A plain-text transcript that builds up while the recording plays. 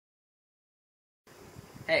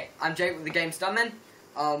Hey, I'm Jake with the Game Stuntman.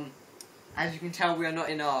 As you can tell, we are not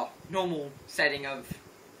in our normal setting of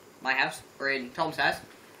my house. We're in Tom's house.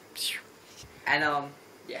 And,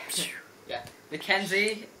 yeah.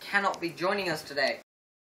 Mackenzie cannot be joining us today.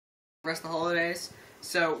 The rest of the holidays.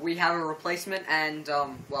 So, we have a replacement and,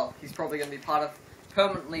 well, he's probably going to be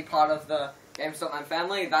permanently part of the Game Stuntman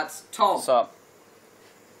family. That's Tom. What's up?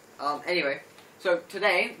 Anyway, so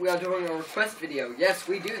today we are doing a request video. Yes,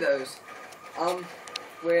 we do those.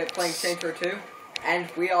 We're playing Saints Row 2, and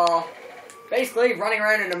we are basically running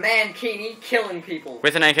around in a mankini killing people.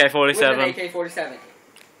 With an AK-47. With an AK-47.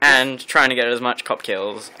 And trying to get as much cop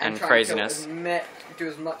kills and craziness. Do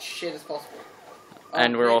as much shit as possible.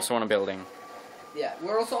 And we're also on a building. Yeah,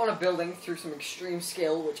 we're also on a building through some extreme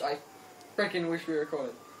skill, which I freaking wish we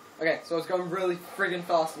recorded. Okay, so it's going really friggin'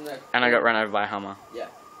 fast in there. And I got run over by a Hummer. Yeah.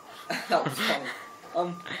 That was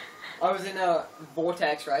funny. I was in a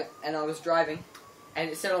vortex, right, and I was driving, and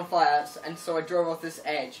it set on fire, and so I drove off this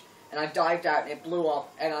edge, and I dived out, and it blew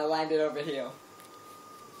up, and I landed over here.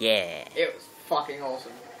 Yeah. It was fucking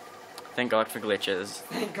awesome. Thank God for glitches.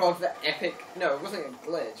 Thank God for epic... No, it wasn't a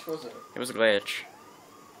glitch, was it? It was a glitch.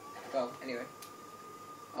 Well, anyway.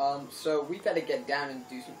 So we better get down and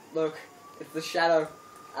do some... Look, it's the shadow.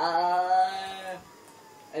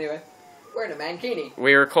 Anyway, we're in a mankini.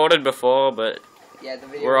 We recorded before, but yeah, the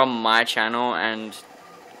video. we're on my channel, and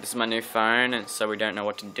this is my new phone, and so we don't know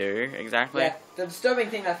what to do exactly. Yeah, the disturbing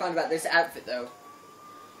thing I found about this outfit, though,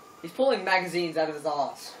 he's pulling magazines out of his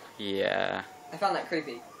arse. Yeah. I found that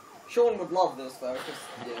creepy. Sean would love this, though, because,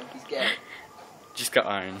 you know, he's gay. Just got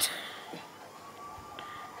owned.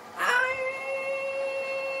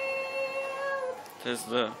 There's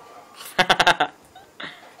the...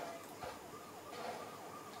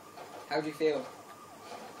 How'd you feel?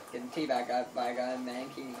 Getting teabagged by a guy in a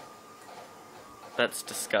mankini. That's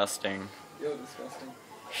disgusting. You're disgusting.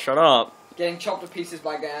 Shut up. Getting chopped to pieces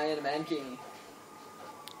by a guy in a mankini.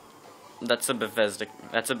 That's a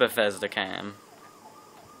Bethesda cam.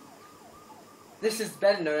 This is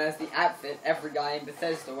better known as the outfit every guy in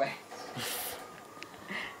Bethesda wears.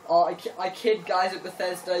 Oh, I kid guys at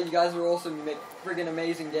Bethesda, you guys are awesome, you make friggin'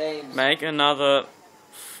 amazing games. Make another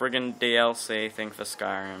friggin' DLC thing for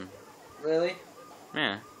Skyrim. Really?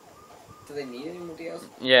 Yeah. Do they need any more DLC?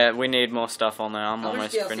 Yeah, we need more stuff on there. I'm How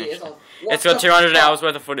almost much DLC finished. is on? It's got 200 hours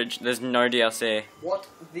worth of footage. There's no DLC. What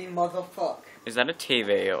the motherfuck? Is that a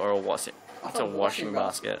TV or what's it? It's a washing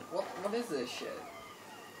basket. What is this shit?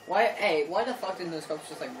 Why the fuck didn't those cops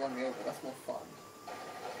just like run me over? That's more fun.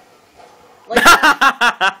 Like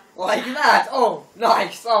that. Like that. Oh,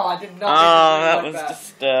 nice. Oh, I did not. Oh, that was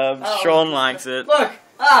disturbed. Sean likes it. Look.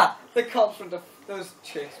 The cops want to. Those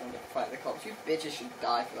chicks want to fight the cops. You bitches should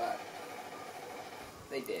die for that.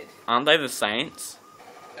 They did. Aren't they the Saints?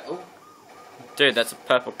 No. Dude, that's a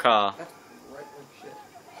purple car. That's right. Oh shit.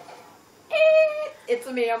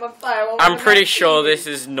 It's me. I'm on fire. I'm pretty sure this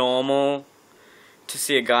is normal to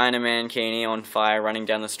see a guy in a mankini on fire running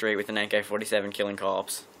down the street with an AK-47 killing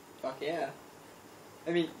cops. Fuck yeah.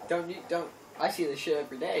 I mean, I see this shit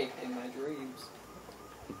every day in my dreams.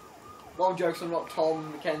 Well, jokes, I'm not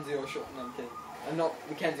Tom, Mackenzie, or Sean. No, I'm kidding. I'm not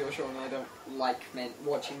Mackenzie or Sean, I don't like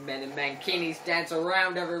watching men in mankinis dance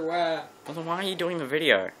around everywhere. Well, then why are you doing the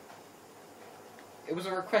video? It was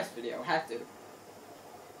a request video, had to.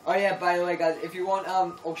 Oh yeah, by the way guys, if you want,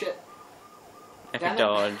 oh shit. Epic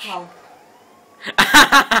dodge. Oh.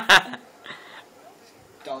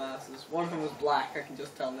 Dumbasses. One of them was black, I can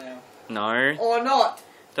just tell now. No. Or not!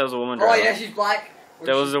 There was a woman Oh driving. yeah, she's black.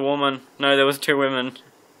 There was a woman. No, there was two women.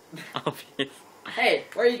 Obvious. Hey,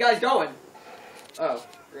 where are you guys going? Oh,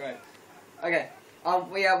 right. Okay.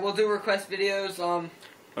 We'll do request videos,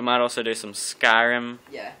 We might also do some Skyrim.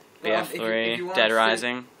 Yeah. BF3, if you want Dead us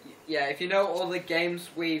Rising. Yeah, if you know all the games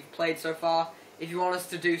we've played so far, if you want us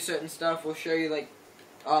to do certain stuff, we'll show you, like,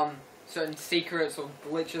 certain secrets or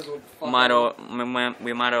glitches or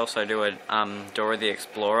We might also do a, Dora the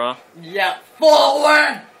Explorer. Yeah,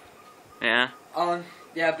 forward! Yeah?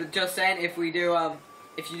 Yeah, but just saying, if we do,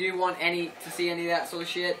 if you do want to see any of that sort of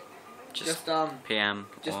shit, just PM.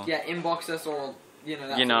 yeah, inbox us or, you know,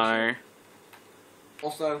 that you sort of know. shit.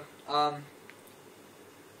 Also,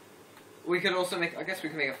 we could also I guess we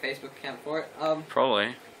can make a Facebook account for it.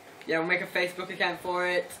 Probably. Yeah, we'll make a Facebook account for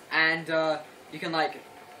it, and, you can, like,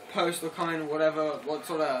 post or comment or what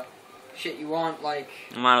sort of shit you want, like...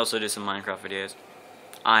 We might also do some Minecraft videos.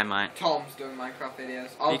 I might. Tom's doing Minecraft videos.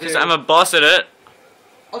 Because I'm a boss at it.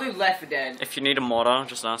 I'll do Left 4 Dead. If you need a modder,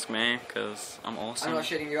 just ask me, because I'm awesome. I'm not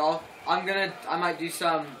shitting you. I might do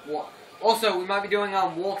some... Also, we might be doing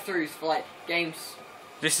walkthroughs for, like, games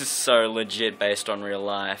This is so legit based on real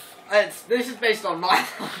life. This is based on my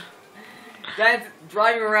life. Dad's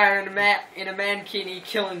driving around in a mankini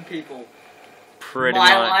killing people. Pretty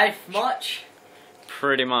my much. life much?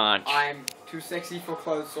 Pretty much. I'm too sexy for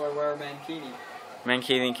clothes, so I wear a mankini.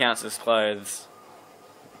 Mankini counts as clothes.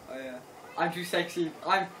 Oh yeah. I'm too sexy.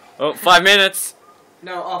 Oh, 5 minutes.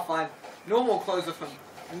 No, oh fine. Normal clothes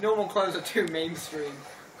are too mainstream.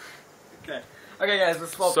 Okay. Okay guys,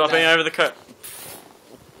 let's swap. Swapping over the coat.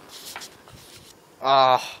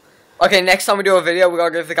 Okay, next time we do a video, we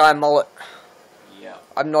gotta give the guy a mullet. Yeah.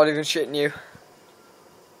 I'm not even shitting you.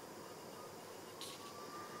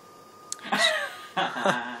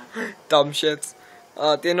 Dumb shits.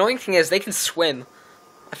 The annoying thing is they can swim.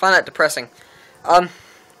 I find that depressing. Oh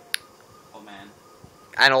man.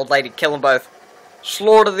 And old lady, kill them both.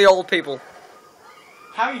 Slaughter the old people.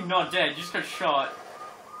 How are you not dead? You just got shot.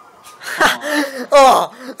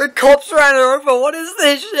 Oh, the cops ran her over. What is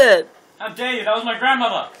this shit? How dare you? That was my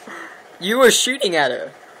grandmother. You were shooting at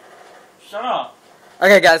her. Shut up.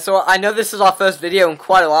 Okay, guys. So I know this is our first video in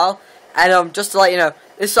quite a while, and just to let you know,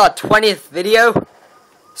 this is our 20th video.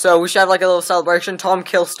 So we should have like a little celebration. Tom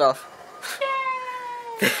kill stuff.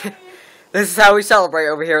 This is how we celebrate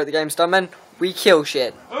over here at the Game Stuntmen. We kill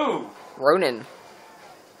shit. Ooh. Ronin.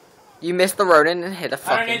 You missed the Ronin and hit a I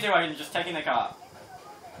fucking... don't need to. I can just take in the car.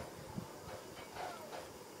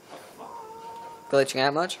 Glitching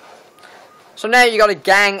out much? So now you got a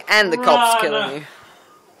gang and the cops Run. killing you.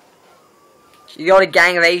 You got a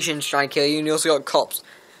gang of Asians trying to kill you, and you also got cops.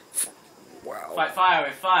 Wow. Fight fire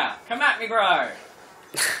with fire. Come at me, bro.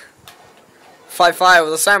 Fight fire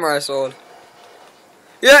with a samurai sword.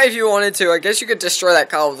 Yeah, if you wanted to. I guess you could destroy that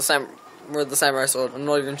car with the samurai sword. I'm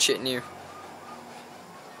not even shitting you.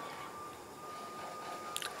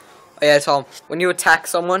 Oh yeah, Tom. When you attack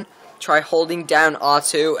someone, try holding down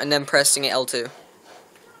R2 and then pressing L2.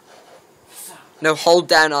 No, hold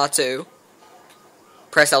down R2.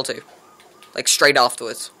 Press L2. Like, straight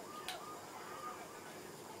afterwards.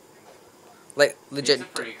 Like, legit. These are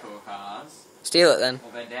pretty cool cars. Steal it then.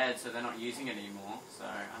 Well, they're dead, so they're not using it anymore, so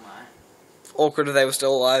I might. Awkward if they were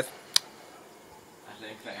still alive. I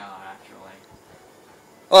think they are, actually.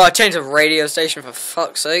 Oh, I changed the radio station for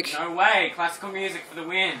fuck's sake. No way! Classical music for the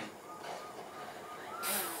win!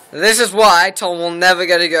 This is why Tom will never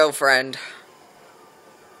get a girlfriend.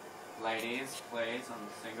 Ladies, please, I'm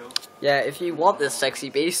single. Yeah, if you want this sexy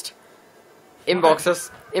beast, inbox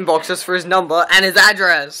us for his number and his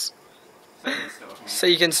address. So you can stalk me. So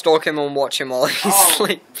you can stalk him and watch him while he Oh,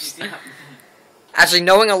 sleeps. you see- Actually,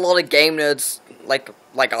 knowing a lot of game nerds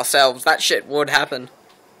like ourselves, that shit would happen.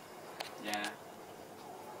 Yeah.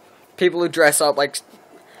 People who dress up like...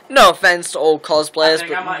 No offense to all I cosplayers,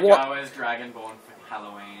 think I but might what... go as Dragonborn for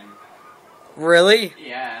Halloween. Really?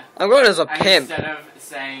 Yeah. I'm going as a And pimp. instead of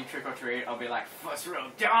saying trick or treat, I'll be like, first row,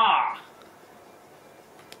 dah!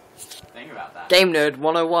 Think about that. Game Nerd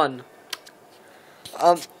 101.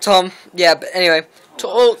 Tom, yeah, but anyway, to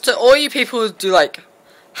all you people who do like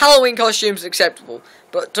Halloween costumes, acceptable,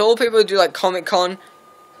 but to all people who do like Comic-Con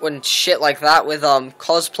and shit like that with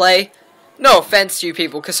cosplay, no offense to you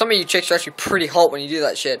people, because some of you chicks are actually pretty hot when you do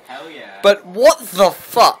that shit. Hell yeah. But what the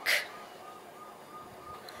fuck?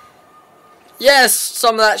 Yes,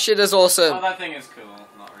 some of that shit is awesome. Oh, that thing is cool.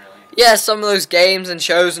 Not really. Yeah, some of those games and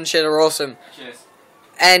shows and shit are awesome. Just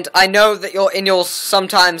And I know that you're in your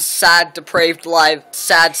sometimes sad, depraved life,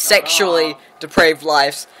 sexually depraved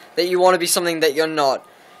lives, that you want to be something that you're not.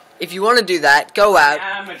 If you want to do that, go out.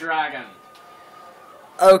 I am a dragon.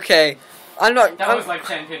 Okay. That was like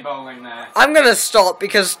 10-pin bowling there. I'm gonna stop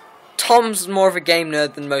because Tom's more of a game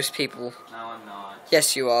nerd than most people. No, I'm not.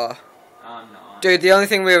 Yes, you are. I'm not. Dude, the only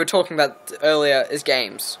thing we were talking about earlier is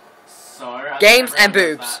games. So, I Games think and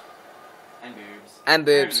everyone boobs. loves that. And boobs. And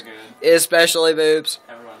boobs. Boobs are good. Especially boobs.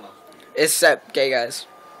 Everyone loves boobs. Except gay guys.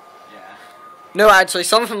 Yeah. No, actually,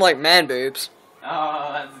 some of them like man boobs. Oh,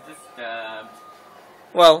 that's disturbed.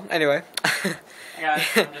 Well, anyway. Hey guys,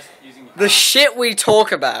 I'm just using The shit we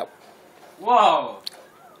talk about. Whoa!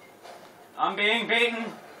 I'm being beaten!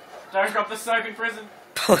 Don't drop the soap in prison!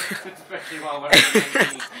 Especially while we're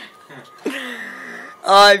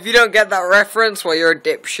If you don't get that reference, well, you're a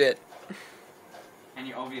dipshit. And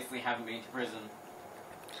you obviously haven't been to prison.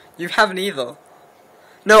 You haven't either.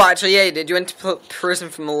 No, actually, yeah, you did. You went to prison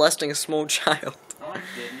for molesting a small child. No, I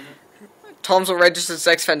didn't. Tom's a registered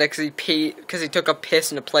sex offender because he took a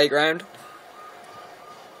piss in a playground.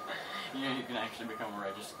 You know you can actually become a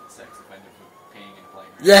registered sex offender for peeing in a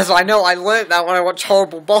playground. Yes, I know. I learned that when I watched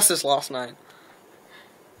Horrible Bosses last night.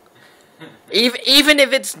 Even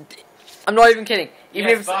if it's... I'm not even kidding. Even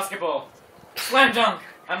Yes, if basketball. Slam dunk.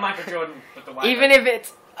 I'm Michael Jordan with the white. even if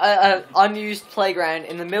it's an unused playground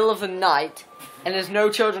in the middle of the night and there's no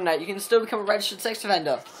children there, you can still become a registered sex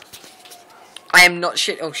offender. I am not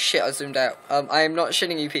shit. Oh shit! I zoomed out. I am not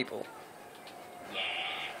shitting you people.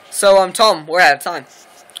 So Tom, we're out of time.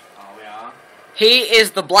 Oh, we are. He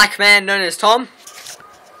is the black man known as Tom.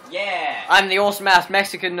 Yeah. I'm the awesome ass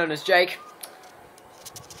Mexican known as Jake.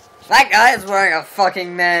 That guy is wearing a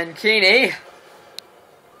fucking mankini.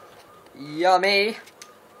 Yummy.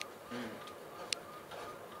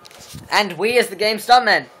 And we as the Game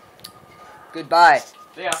Stuntmen. Goodbye.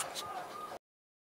 See ya.